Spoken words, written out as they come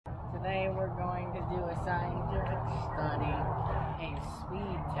Today we're going to do a scientific study, a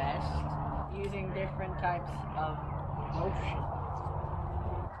speed test, using different types of motion.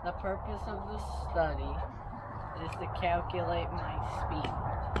 The purpose of the study is to calculate my speed,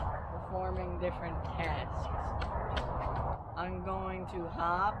 performing different tasks. I'm going to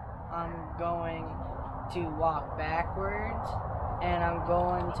hop, I'm going to walk backwards, and I'm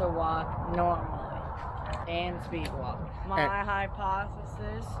going to walk normally and speed walk. My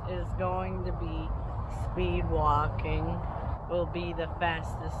hypothesis is going to be speed walking will be the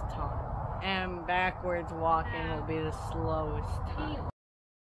fastest time, and backwards walking will be the slowest time.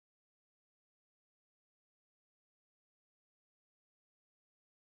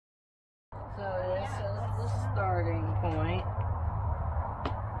 So this is the starting point.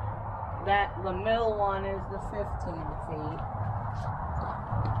 The middle one is the 15 feet.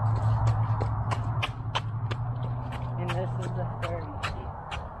 And this is the 30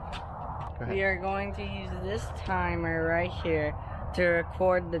 feet. We are going to use this timer right here to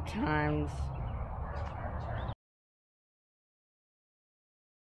record the times.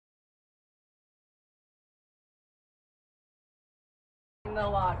 I'm going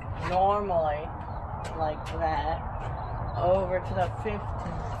to walk normally, like that, over to the 15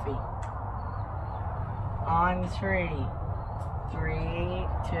 feet. On 3. 3,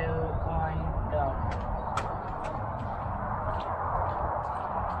 2, 1, go.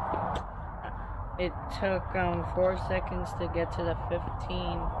 It took 4 seconds to get to the 15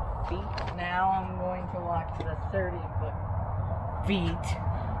 feet. Now I'm going to walk to the 30 feet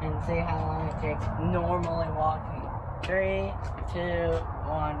and see how long it takes normally walking. 3, 2,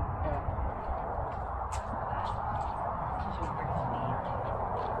 1, go.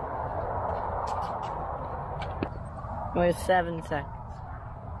 With 7 seconds.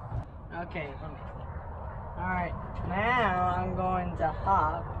 Okay, let me see. Alright, now I'm going to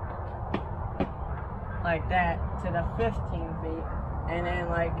hop like that to the 15 feet, and then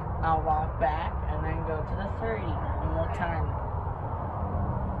I'll walk back and then go to the 30 and we'll time it.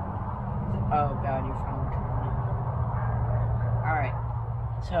 Oh god, you found it. Alright,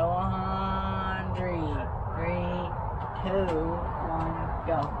 so on 3, 2, 1,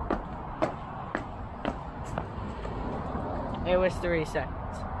 go. It was 3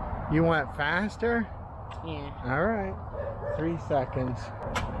 seconds. You went faster? Yeah. Alright. 3 seconds.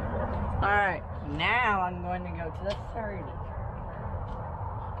 Alright, now I'm going to go to the 30.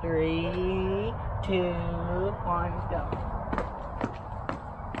 3, 2, 1, go.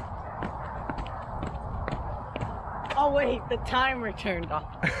 Oh wait, the timer turned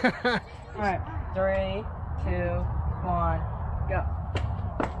off. Alright, 3, 2, 1, go.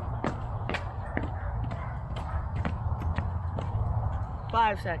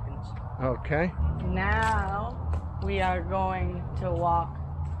 Five seconds. Okay. Now we are going to walk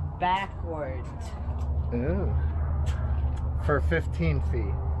backwards. Ooh. For 15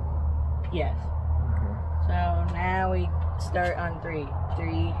 feet. Yes. Okay. So now we start on 3.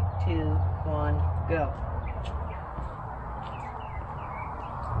 3, 2, 1, go.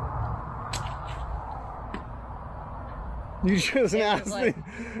 You just asked me.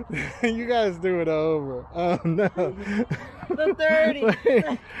 You guys do it over. Oh no. The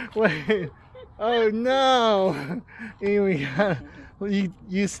 30. Wait. Oh no.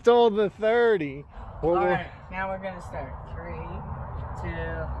 You stole the 30. Well, alright, now we're gonna start. 3, 2,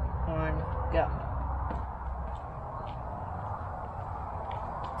 1, go.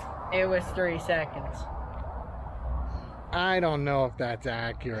 It was 3 seconds. I don't know if that's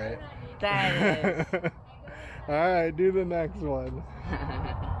accurate. That is. Alright, do the next one.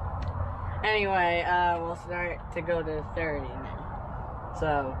 Anyway, we'll start to go to 30 now.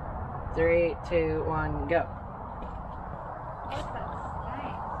 So, 3, 2, 1, go.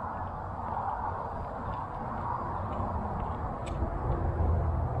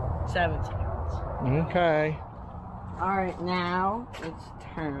 7 seconds. Okay. Alright, now it's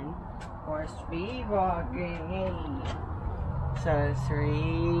turn for speed walking. Hey. So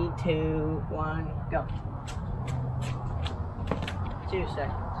 3, 2, 1, go. 2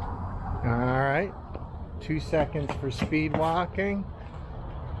 seconds. Alright. 2 seconds for speed walking.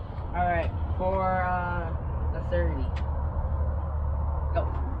 Alright, for the 30. Go.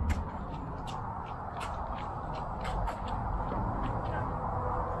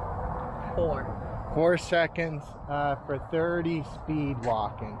 4. 4 seconds for 30 speed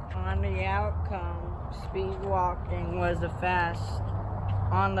walking. On the outcome, speed walking was the fast.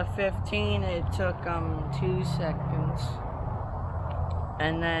 On the 15, it took 2 seconds.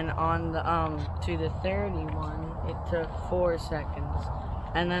 And then on the to the 31, it took 4 seconds.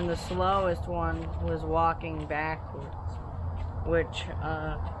 And then the slowest one was walking backwards, which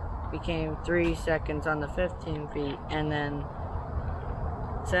became 3 seconds on the 15 feet, and then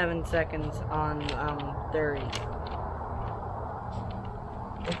 7 seconds on 30.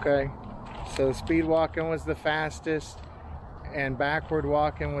 Okay. So speed walking was the fastest, and backward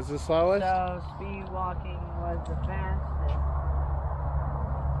walking was the slowest? So speed walking was the fastest,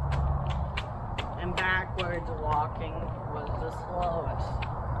 and backwards walking was the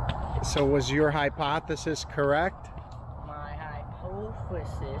slowest. So was your hypothesis correct? My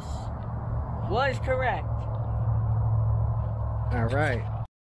hypothesis was correct. All right.